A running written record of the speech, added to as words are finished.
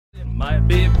Might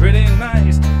be pretty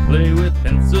nice. Play with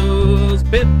pencils,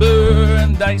 paper,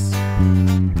 and dice.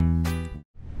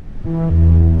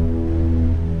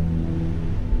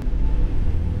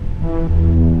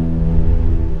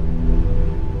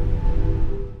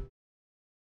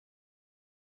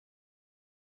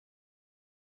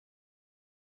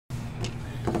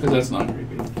 Because that's not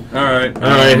creepy.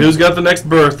 Alright, who's got the next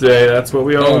birthday? That's what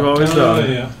we all have always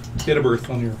done. Yeah. Get a birth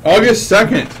on your... August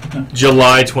 2nd.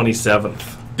 July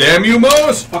 27th. Damn you,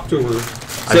 Mose! October.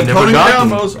 I've never gotten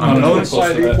Mose. I don't know what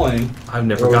side are you playing. I've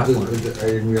never gotten one. I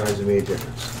didn't realize it made a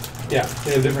difference. Yeah,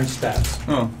 they have different stats.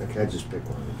 Oh. Okay, I just pick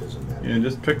one. It doesn't matter. Yeah,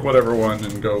 just pick whatever one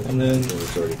and go. And then So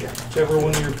it's already got. whichever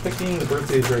one you're picking, the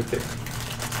birthday's right there.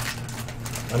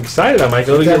 I'm excited. I might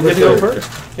go to get video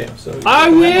first. Yeah, so... I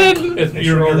win! If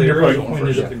you're all the arrows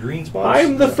pointed at the green spots.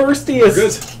 I'm the firstiest.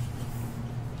 Good.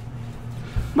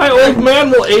 My old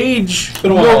man will age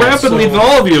Been a more while, rapidly so- than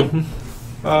all of you.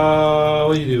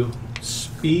 What do you do?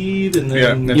 Speed, and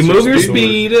then... Yeah, You move your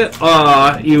speed,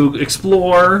 you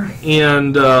explore,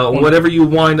 and whatever you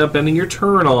wind up ending your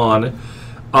turn on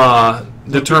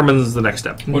determines the next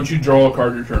step. Once you draw a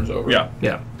card, your turn's over. Yeah.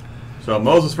 Yeah. So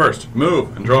Moses first.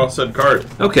 Move and draw said card.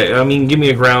 Okay, I mean, give me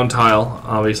a ground tile.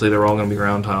 Obviously, they're all going to be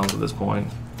ground tiles at this point.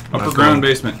 Upper Not ground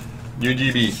going- basement.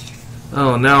 UGB.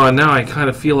 Oh, now I kind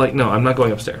of feel like... No, I'm not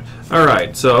going upstairs.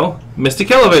 Alright, so, Mystic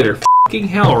Elevator. Fucking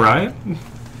hell, Ryan.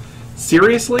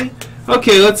 Seriously?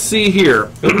 Okay, let's see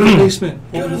here. Go to the basement.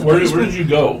 Where did you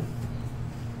go?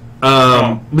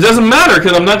 It doesn't matter,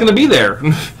 because I'm not going to be there.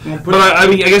 But I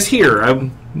mean, I guess here.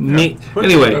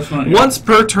 Anyway, That's not once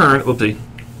per turn... Whoopsie.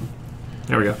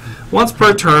 There we go. Once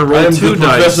per turn, roll I am 2 the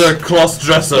dice. Professor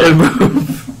Kloss-Dresser. And move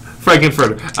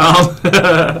Frankenfurter.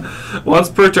 Once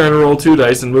per turn, roll 2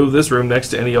 dice and move this room next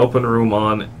to any open room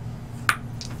on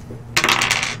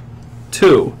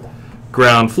 2.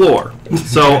 Ground floor.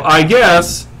 So I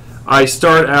guess I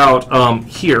start out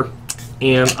here,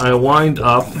 and I wind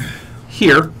up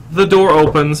here. The door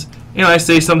opens, and I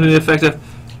say something to the effect of,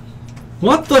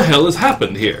 "What the hell has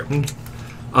happened here?"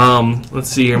 Let's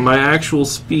see here. My actual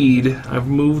speed, I've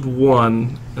moved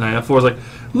 1, and I have 4. It's like,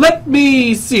 let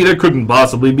me see. There couldn't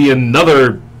possibly be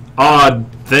another odd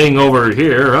thing over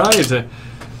here, right?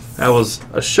 That was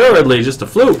assuredly just a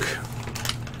fluke.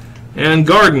 And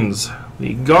gardens.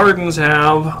 The gardens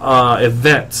have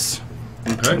events.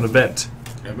 Okay. An event.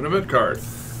 Have an event card.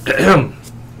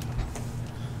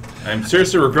 I'm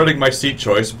seriously regretting my seat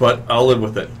choice, but I'll live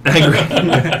with it. Angry.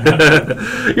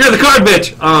 You're the card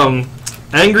bitch.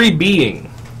 Angry being.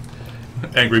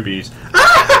 Angry bees.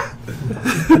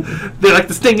 They like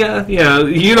the stinger. Yeah,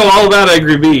 you know all about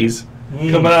angry bees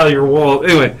coming out of your wall.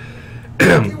 Anyway,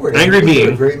 angry They were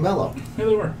being. very mellow. Yeah,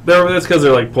 they were. That's because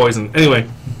they're like poison. Anyway,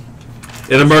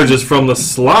 it emerges from the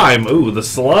slime. Ooh, the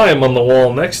slime on the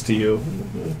wall next to you.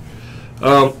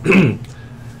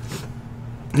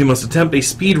 You must attempt a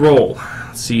speed roll.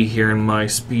 Let's see here, and my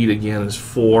speed again is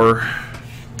 4.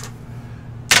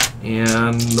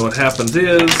 And what happens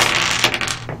is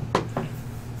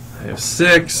I have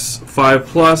 6, 5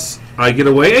 plus. I get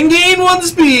away and gain 1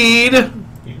 speed,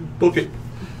 You book it.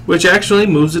 which actually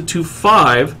moves it to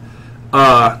 5.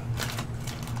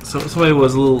 So somebody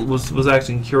was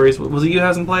acting curious. Was it you who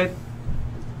hasn't played?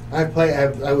 I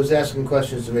was asking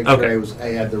questions to make Okay. sure I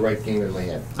had the right game in my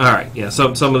head. All right, yeah.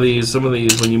 Some of these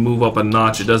when you move up a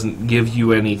notch, it doesn't give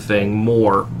you anything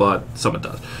more, but some it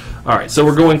does. All right, so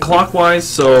we're going clockwise.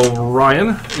 So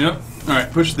Ryan, Yep.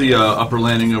 Alright, push the upper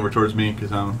landing over towards me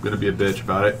because I'm going to be a bitch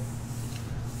about it.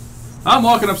 I'm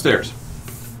walking upstairs.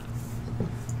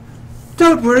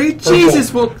 Don't worry,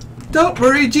 Jesus will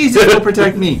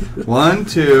protect me. 1,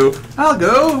 2, I'll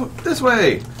go this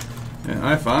way. And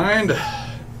I find...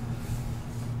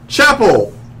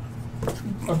 Chapel.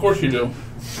 Of course you do.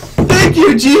 Thank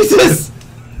you, Jesus.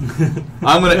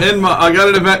 I'm going to end my... I got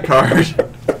an event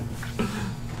card.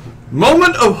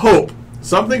 Moment of hope.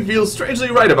 Something feels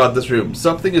strangely right about this room.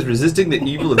 Something is resisting the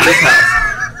evil of this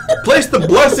house. Place the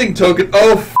blessing token...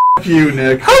 Oh, f*** you,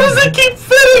 Nick. how does it keep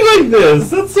fitting like this?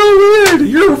 That's so weird.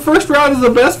 Your first round is the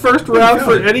best first round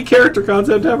for any character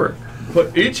concept ever.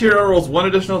 Put each hero rolls 1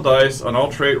 additional dice on all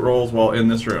trait rolls while in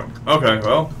this room. Okay,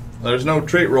 well, there's no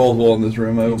trait rolls while in this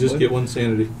room. You just get 1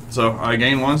 sanity. So I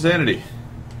gain 1 sanity.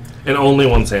 And only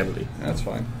 1 sanity. That's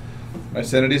fine. My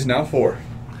sanity is now 4.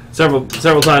 Several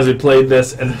times we played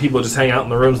this, and people just hang out in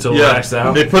the rooms till Yeah, maxed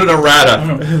out. they put an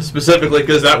errata specifically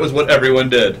because that was what everyone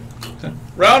did.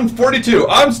 Round 42.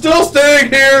 I'm still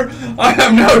staying here. I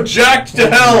am now jacked to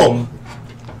hell.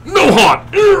 No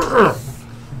haunt.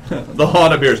 The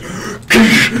haunt appears.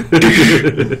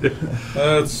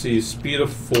 Let's see, speed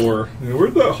of 4.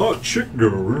 Where'd that hot chick go?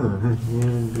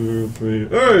 1, 2, 3.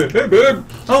 Hey, babe.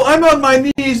 Oh, I'm on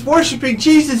my knees worshiping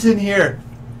Jesus in here.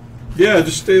 Yeah,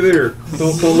 just stay there.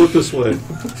 Don't look this way.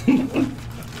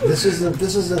 This isn't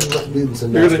mutants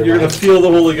and You're gonna feel the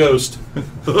Holy Ghost.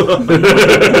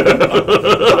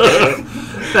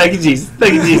 Thank you, Jesus.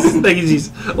 Thank you, Jesus. Thank you,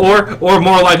 Jesus. Or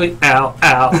more likely, ow,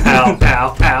 ow, ow,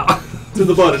 ow, ow. It's in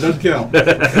the butt. It doesn't count.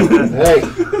 Hey,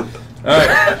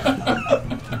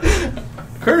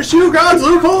 Curse you, God's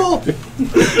loophole!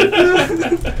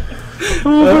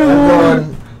 I'm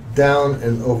going down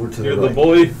and over to You're the the right.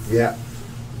 boy. Yeah.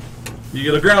 You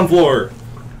get a ground floor.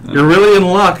 You're really in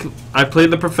luck. I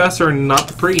played the professor and not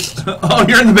the priest. Oh,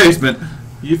 you're in the basement.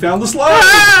 You found the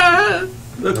slide.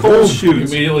 The coal You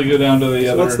chutes. immediately go down to the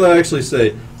So other. what's that actually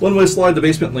say? One-way slide to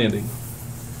basement landing.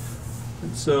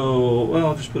 So, well,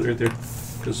 I'll just put it right there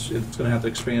because it's going to have to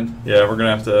expand. Yeah, we're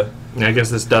gonna have to. Yeah, I guess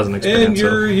this doesn't expand. And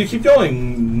you keep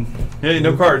going. Hey,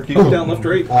 no card. Keep down, left,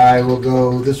 right. I will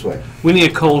go this way. We need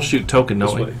a coal chute token,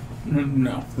 This don't we? way.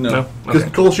 No. No? No, because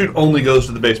Okay. coal chute only goes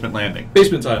to the basement landing.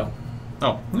 Basement tile.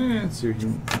 Oh, let's see.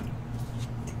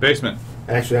 Basement.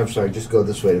 Actually, I'm sorry. Just go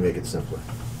this way to make it simpler.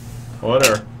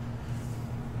 Whatever.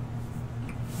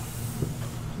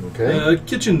 Okay.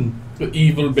 Kitchen. The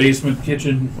evil basement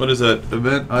kitchen What is that?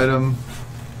 Event item.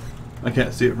 I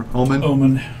can't see it. Omen.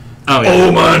 omen. Oh, yeah.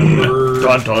 Omen. Bird.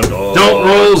 Dun, dun, dun. Don't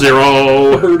roll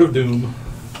 0. Herd of doom.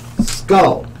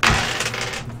 Skull.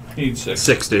 Need 6.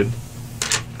 6, dude.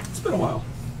 It's been a while.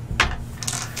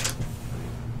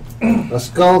 A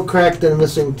skull cracked and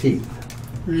missing teeth.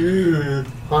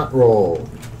 Hot roll.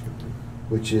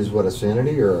 Which is what, a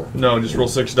sanity or a... No, just roll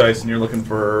 6 dice, and you're looking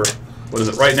for. What is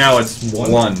it? Right now, it's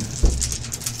One? 1.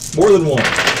 More than one.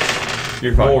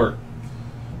 You're fine. More.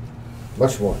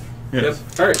 Which one? Yes.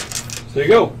 Yep. All right. So there you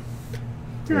go.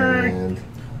 And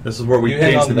This is where we You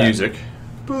hang change on the to that. music.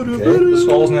 okay. The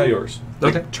skull is now yours.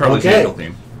 Okay. Charlie's Okay. Angel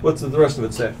theme. What's the rest of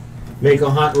it say? Make a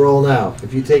hot roll now.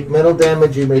 If you take mental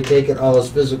damage, you may take it all as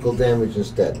physical damage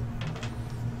instead.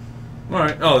 All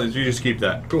right. Oh, you just keep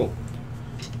that. Cool.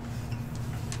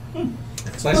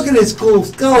 It's nice. Look at this cool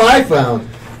skull I found.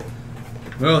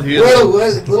 Well, he is.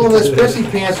 Little Miss Pissy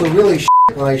Pants will really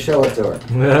when I show it to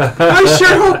her. I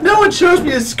sure hope no one shows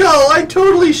me a skull. I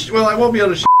totally. Well, I won't be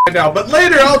able to right now, but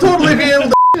later I'll totally be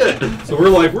able to. So we're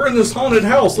like, we're in this haunted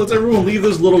house. Let's everyone leave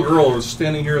this little girl who's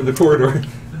standing here in the corridor.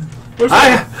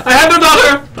 I have no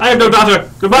daughter! I have no daughter!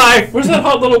 Goodbye! Where's that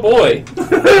hot little boy?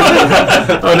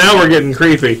 Oh, now we're getting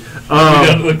creepy.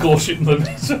 Down to the coal chute in the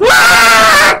basement.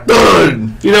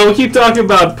 You know, we keep talking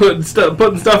about putting stuff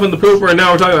in the pooper, and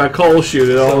now we're talking about coal chute,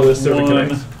 and all of this sort of 1,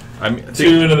 connects. I mean, 2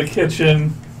 into the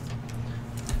kitchen.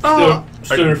 Still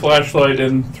your flashlight,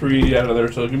 and 3 out of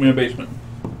there. So give me a basement.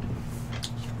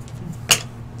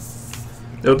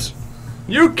 Oops.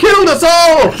 you killed us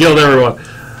all. Killed everyone.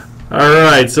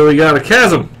 Alright, so we got a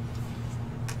chasm.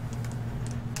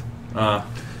 Uh,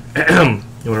 You want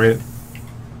to read it?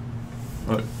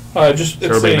 Just it's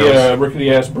Everybody a knows.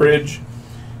 rickety ass bridge.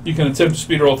 You can attempt to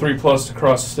speed roll 3+ to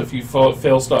cross. If you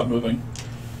fail, stop moving.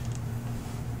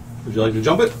 Would you like to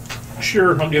jump it?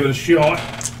 Sure, I'll give it a shot.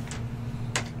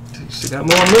 She got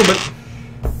more movement.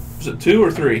 Is it 2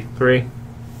 or 3? 3.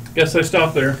 Guess I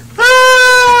stopped there.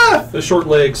 The short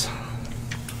legs.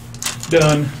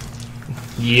 Done.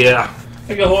 Yeah.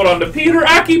 I can hold on to Peter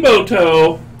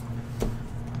Akimoto.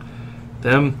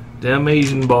 Them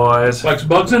Asian boys. Likes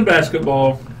bugs and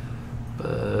basketball.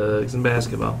 Bugs and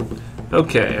basketball.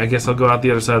 Okay, I guess I'll go out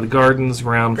the other side of the gardens.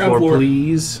 Ground Ground floor, floor.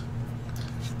 please.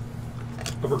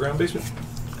 Overground basement.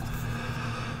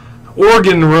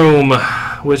 Organ room,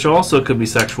 which also could be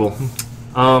sexual.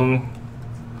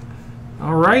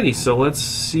 Alrighty, so let's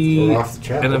see We're off the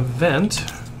chapel. an event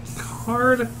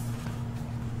card.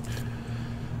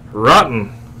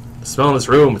 Rotten. The smell in this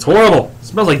room, it's horrible. It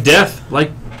smells like death,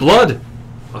 like blood.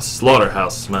 A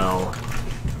slaughterhouse smell.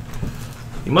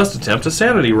 You must attempt a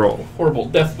sanity roll. Horrible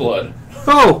death blood.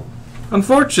 Oh,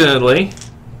 unfortunately,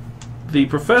 the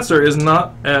professor is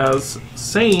not as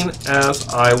sane as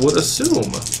I would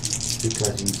assume.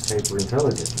 Because he's hyper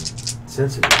intelligent and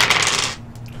sensitive.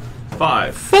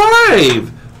 5.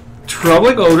 5!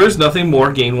 Troubling odors, nothing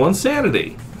more, gain 1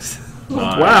 sanity.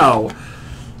 Wow.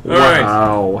 right.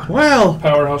 Wow. Well,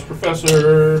 Powerhouse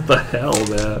professor. What the hell,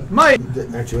 man? my.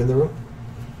 Aren't you in the room?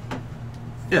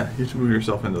 Yeah, you should move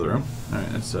yourself into the room. All right,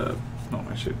 that's Oh,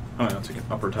 I should. Oh, I'll take an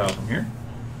upper tile from here.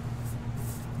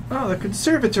 Oh, the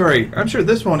conservatory. I'm sure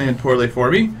this won't end poorly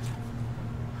for me.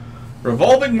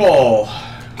 Revolving wall.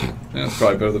 That's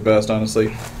probably better the best,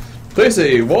 honestly. Place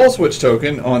a wall switch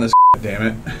token on this. Damn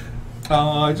it.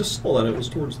 I just saw that it was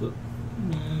towards the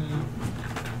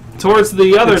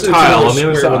other tile on the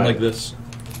other side. one like this.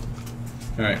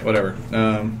 All right, whatever.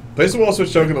 Place the wall switch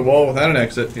stuck in the wall without an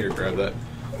exit. Here, grab that.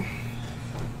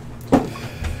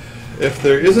 If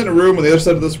there isn't a room on the other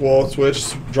side of this wall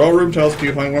switch, draw room tiles if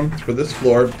you find one for this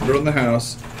floor. Put it in the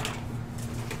house.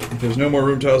 If there's no more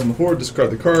room tiles on the floor,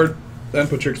 discard the card. Then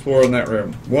put your explorer in that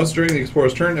room. Once during the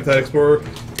explorer's turn, if that explorer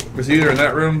is either in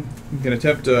that room, you can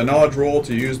attempt a knowledge roll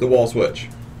to use the wall switch.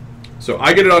 So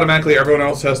I get it automatically. Everyone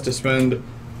else has to spend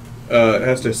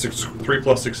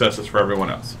 3+ successes for everyone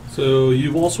else. So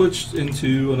you've all switched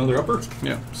into another upper?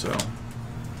 Yeah. So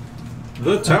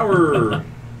The tower.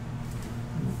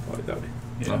 Probably that way.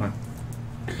 yeah.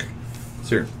 So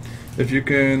here, if you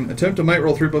can attempt a might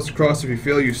roll 3+ across. If you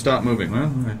fail, you stop moving.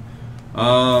 Well, okay.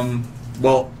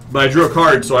 Well, but I drew a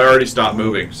card, so I already stopped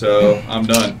moving. So I'm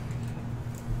done.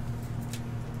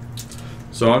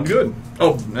 So I'm good.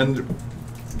 Oh, and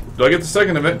do I get the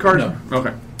second event card? No.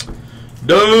 Okay.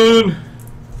 Done.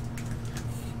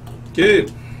 Okay.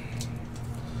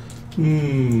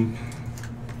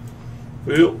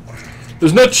 Well,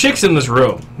 There's no chicks in this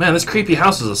room. Man, this creepy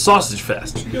house is a sausage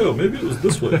fest. yeah, maybe it was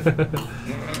this way.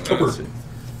 Upper. Let's see.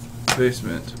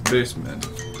 Basement.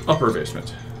 Upper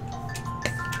basement.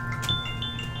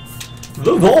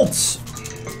 The vaults.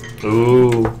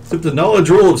 Ooh. Took the knowledge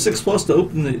roll of 6+ to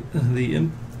open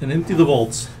and empty the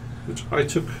vaults, which I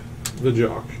took the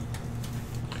jock.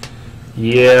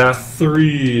 Yeah.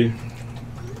 3.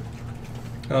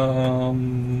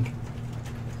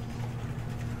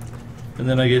 And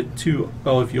then I get 2.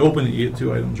 Oh, if you open it, you get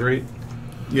 2 items, right?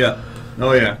 Yeah.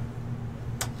 Oh yeah.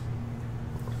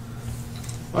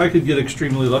 I could get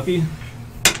extremely lucky.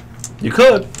 You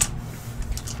could.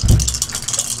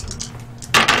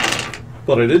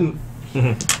 But I didn't.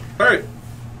 All right.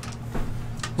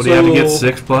 What do you have to get?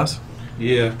 So- 6+?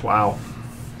 Yeah. Wow.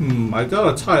 I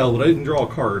got a tile, but I didn't draw a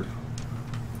card.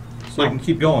 So I can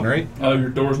keep going, right? Oh, your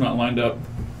door's not lined up.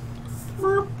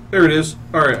 There it is.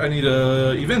 Alright, I need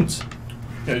a event.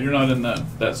 Yeah, you're not in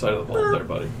that side of the vault there,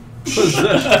 buddy.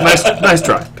 nice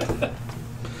try.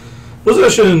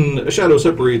 Possession. A shadow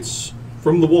separates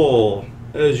from the wall.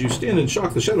 As you stand in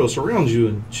shock, the shadow surrounds you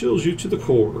and chills you to the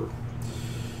core.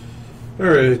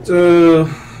 Alright,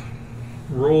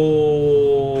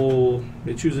 roll.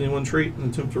 You choose any one trait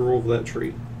and attempt to roll for that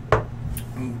trait.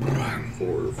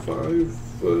 4,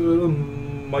 5.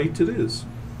 Might it is.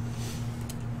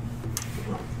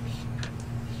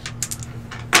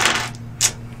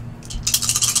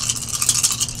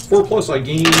 4+, I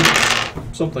gain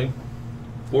something.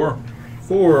 4.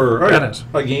 Alright, That is.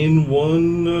 I gain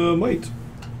 1 might.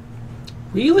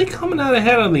 Really coming out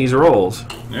ahead on these rolls.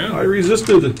 Yeah. I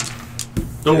resisted.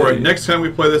 Don't worry. Next time we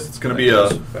play this, it's going to be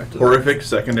a Back to horrific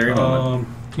secondary moment.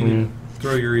 Can you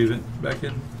throw your event back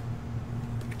in?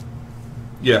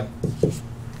 Yeah.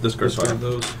 Discard Discard fire.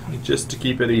 those. Just to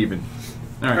keep it even.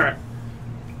 All right.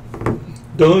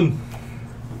 Done.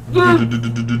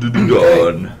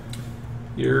 Done.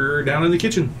 You're down in the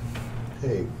kitchen.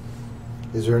 Hey,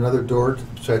 is there another door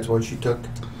besides one she took?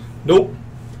 Nope.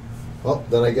 Well,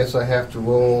 then I guess I have to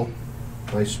roll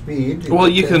my speed. Well,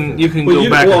 you can Well, go you-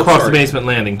 back well, across sorry. the basement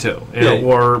landing too, Yeah.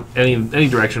 or any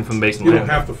direction from the basement You don't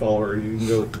landing. have to follow her. You can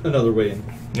go another way and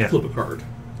Yeah. flip a card.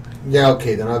 Yeah,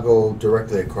 okay, then I'll go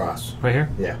directly across. Right here.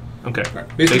 Yeah. Okay.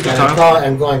 Basically, Take And your time.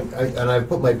 I'm going, and I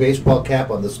put my baseball cap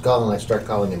on the skull and I start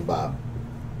calling him Bob.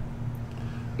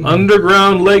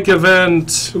 Underground lake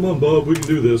event. come on, Bob. We can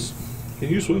do this. Can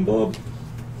you swim, Bob?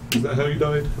 Is that how you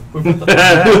died?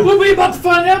 What we about to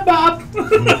find out, Bob?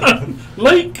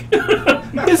 Lake.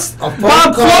 It's A phone,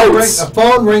 Bob floats. a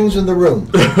phone rings in the room.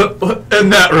 In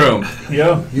that room.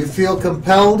 Yeah. You feel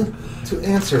compelled to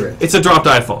answer it. It's a dropped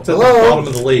iPhone. It's at Hello? the bottom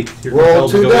of the lake. You're Roll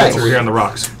compelled to 2 go dice. answer Over it. here on the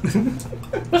rocks.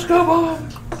 Let's go, Bob.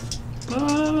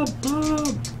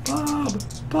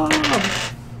 Bob.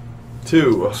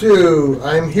 2. 2.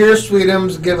 I'm here,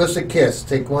 Sweetums. Give us a kiss.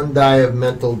 Take 1 die of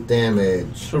mental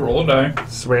damage. So roll a die.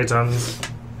 Swear tons.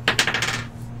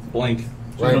 Blank.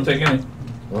 So you don't take any.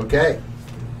 Okay.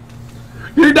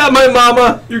 You're not my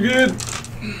mama. You're good.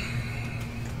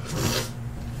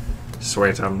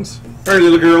 Swear tons. All right,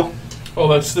 little girl. Oh,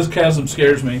 this chasm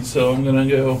scares me, so I'm gonna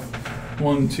go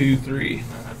 1, 2, 3.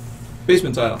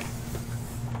 Basement tile.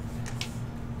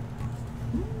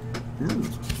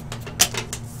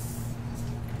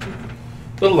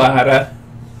 The ladder.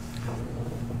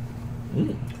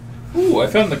 Ooh, I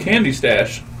found the candy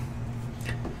stash.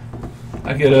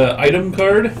 I get an item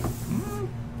card.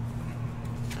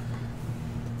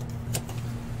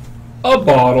 A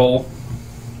bottle.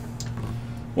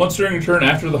 Once during your turn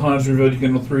after the hunt is revealed, you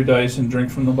can roll 3 dice and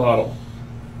drink from the bottle.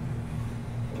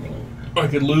 I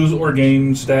could lose or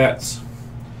gain stats,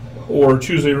 or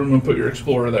choose a room and put your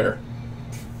explorer there,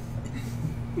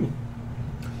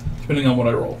 depending on what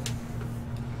I roll.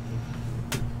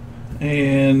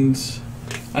 And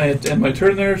I have to end my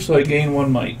turn there, so I gain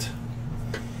 1 might.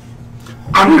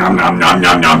 Nom nom nom nom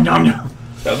nom nom nom.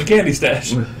 That was a candy stash.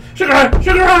 Sugar high!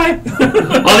 Sugar high!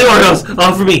 Oh, the order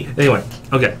goes for me. Anyway,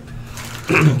 okay.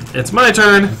 It's my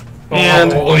turn.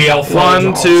 And yeah,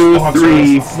 1, 2,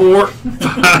 3, 4,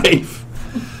 5.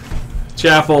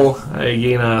 Chapel. I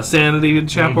gain a sanity in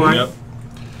chapel, right? Yep.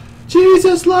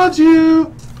 Jesus loves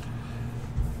you.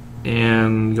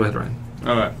 And go ahead, Ryan.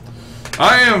 Alright.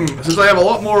 Since I have a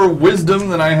lot more wisdom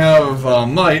than I have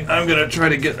might, I'm going to try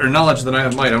to get, or knowledge than I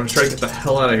have might, I'm going to try to get the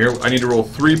hell out of here. I need to roll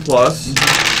 3 plus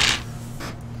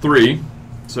 3.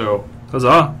 So,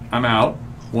 Huzzah. I'm out.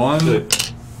 1. Good.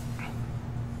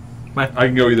 I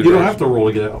can go either You don't direction. have to roll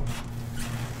to get out.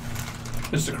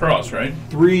 It's the cross, right?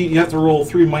 3. You have to roll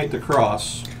 3 might to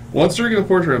cross. Once during the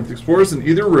portrait room, if the explorers in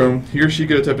either room, he or she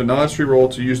could attempt a knowledge tree roll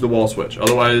to use the wall switch.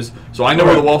 Otherwise, so I know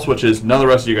where the wall switch is, none of the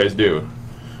rest of you guys do.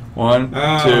 1, 2,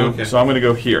 okay. so I'm going to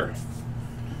go here.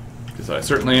 Because I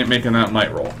certainly ain't making that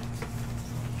might roll.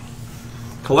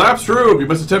 Collapsed room. You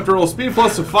must attempt to roll a speed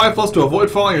plus of 5 plus to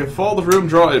avoid falling. If you fall the room,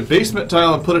 draw a basement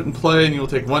tile and put it in play, and you will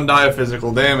take 1 die of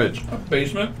physical damage. A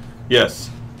basement? Yes.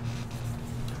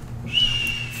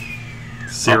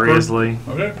 Seriously?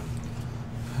 Okay.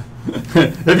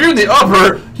 If you're in the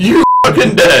upper, you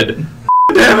fucking dead.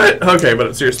 Damn it. Okay, but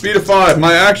it's your speed of 5.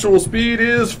 My actual speed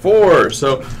is 4,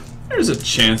 so there's a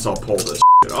chance I'll pull this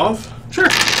shit off. Sure.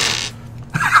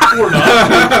 Or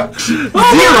not.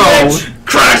 0.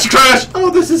 Crash, crash. Oh,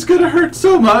 this is gonna hurt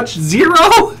so much. 0?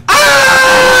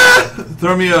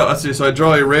 Throw me a, let's see, so I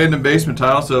draw a random basement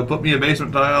tile, so put me a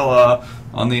basement tile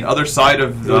on the other side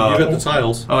of the... You got the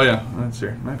tiles. Oh yeah, that's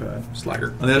here. My bad.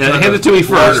 Slacker. On the other Yeah, side hand of it to me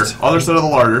the larder. first. Other side of the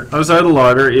larder. Other side of the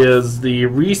larder is the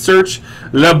research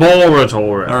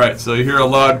laboratory. Alright, so you hear a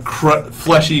loud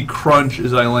fleshy crunch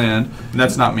as I land, and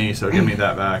that's not me, so give me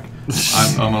that back.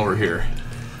 I'm over here.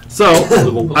 So,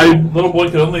 Little boy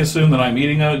could only assume that I'm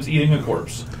eating a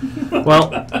corpse. well,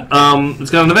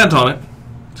 it's got an event on it.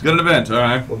 It's got an event,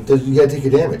 alright. Well, you gotta take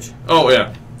your damage. Oh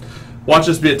yeah. Watch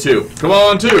this be at 2. Come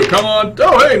on, 2. Come on.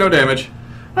 Oh hey, no damage.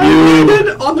 I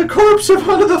landed on the corpse of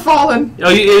one of the fallen. Oh,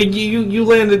 you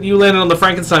landed on the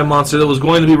Frankenstein monster that was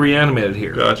going to be reanimated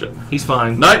here. Gotcha. He's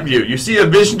fine. Night view. You see a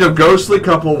vision of ghostly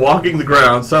couple walking the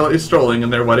ground, silently strolling in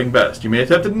their wedding best. You may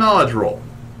attempt a knowledge roll.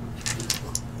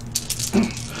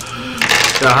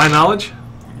 Got high knowledge?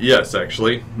 Yes,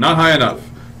 actually. Not high enough.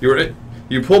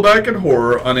 You pull back in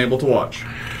horror, unable to watch.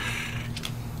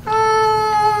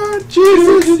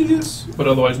 Jesus. But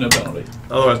otherwise, no penalty.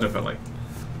 Otherwise, no penalty.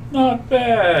 Not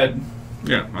bad.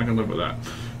 Yeah, I can live with that.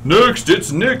 Next,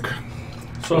 it's Nick.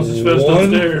 Sausage fest 1.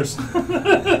 upstairs. What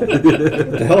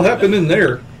the hell happened in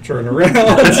there? Turn around.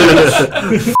 Fuck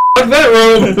that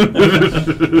room!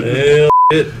 Hell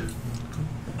it.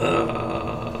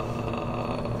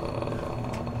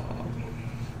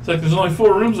 It's like there's only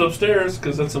 4 rooms upstairs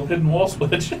because that's a hidden wall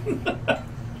switch. Well,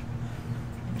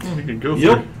 you could go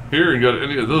Yep. here and go to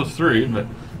any of those 3, but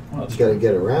Well, You gotta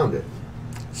get around it.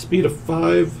 Speed of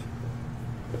 5.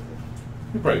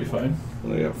 you'll probably be fine.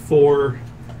 And I got 4.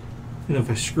 And if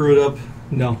I screw it up,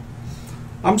 no.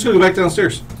 I'm just gonna go back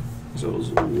downstairs. So it was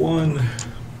 1,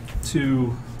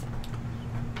 2.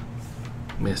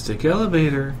 Mystic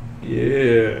elevator.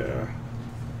 Yeah.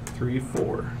 3,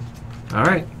 4. All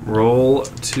right, roll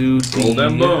 2D. roll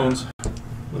them bones.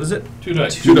 What is it? 2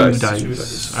 dice. Two dice. dice. 2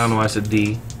 dice. I don't know why I said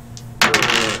D.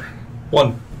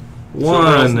 1. Somewhere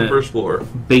else on the One first floor.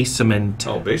 basement.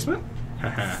 Oh, basement?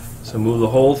 Haha. So move the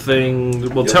whole thing.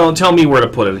 Well, Yep. tell me where to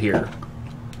put it here.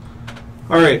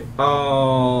 All right.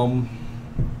 Gonna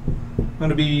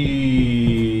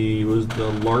be was the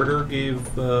larder gave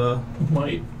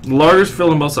Might. Larder's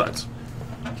filled on both sides.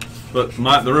 But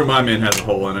the room I'm in has a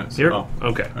hole in it. So, Here. oh,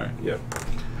 Okay. all right. yeah.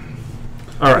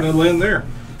 All I'm right. gonna land there.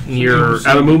 You're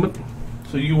out of movement.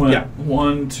 So you went Yeah.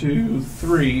 1, 2,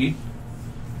 3.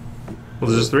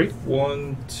 Was this 3?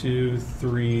 1, 2,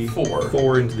 3, 4.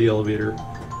 4 into the elevator.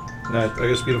 And I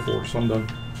got speed of 4, so I'm done.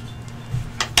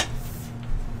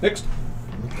 Next.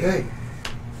 Okay.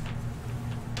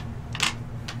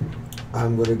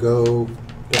 I'm gonna go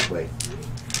that way.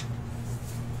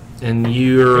 And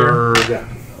you're Yeah.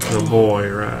 the boy,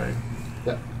 right?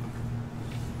 Yeah.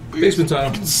 Basement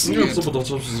time.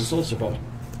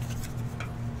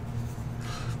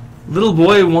 Little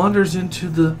boy wanders into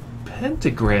the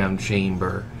pentagram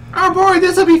chamber. Oh boy,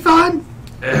 this'll be fun.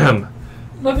 Ahem.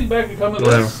 Nothing bad can come of You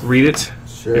wanna this. read it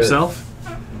Sure. yourself?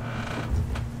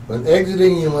 When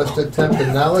exiting, you must attempt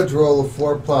a knowledge roll of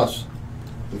 4+.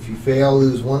 If you fail,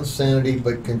 lose 1 sanity,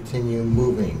 but continue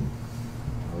moving.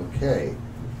 Okay,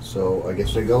 so I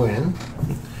guess I go in.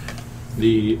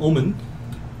 The Omen.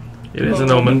 It is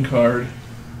an omen. card.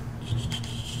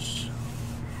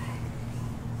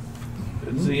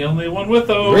 It's the only one with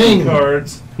omen Ring.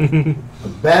 cards. A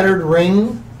battered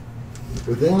ring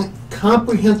with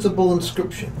incomprehensible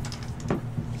inscription.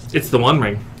 It's the One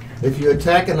Ring. If you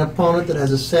attack an opponent that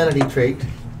has a sanity trait,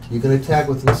 you can attack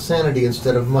with insanity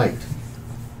instead of might.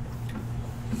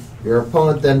 Your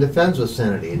opponent then defends with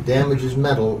sanity. It damages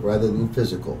mental rather than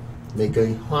physical. Make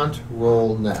a haunt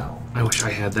roll now. I wish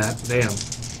I had that. Damn.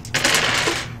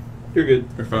 You're good.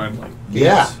 You're fine.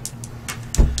 Yeah.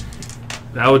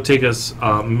 That would take us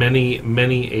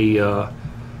many a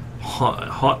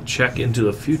haunt check into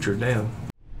the future. Damn.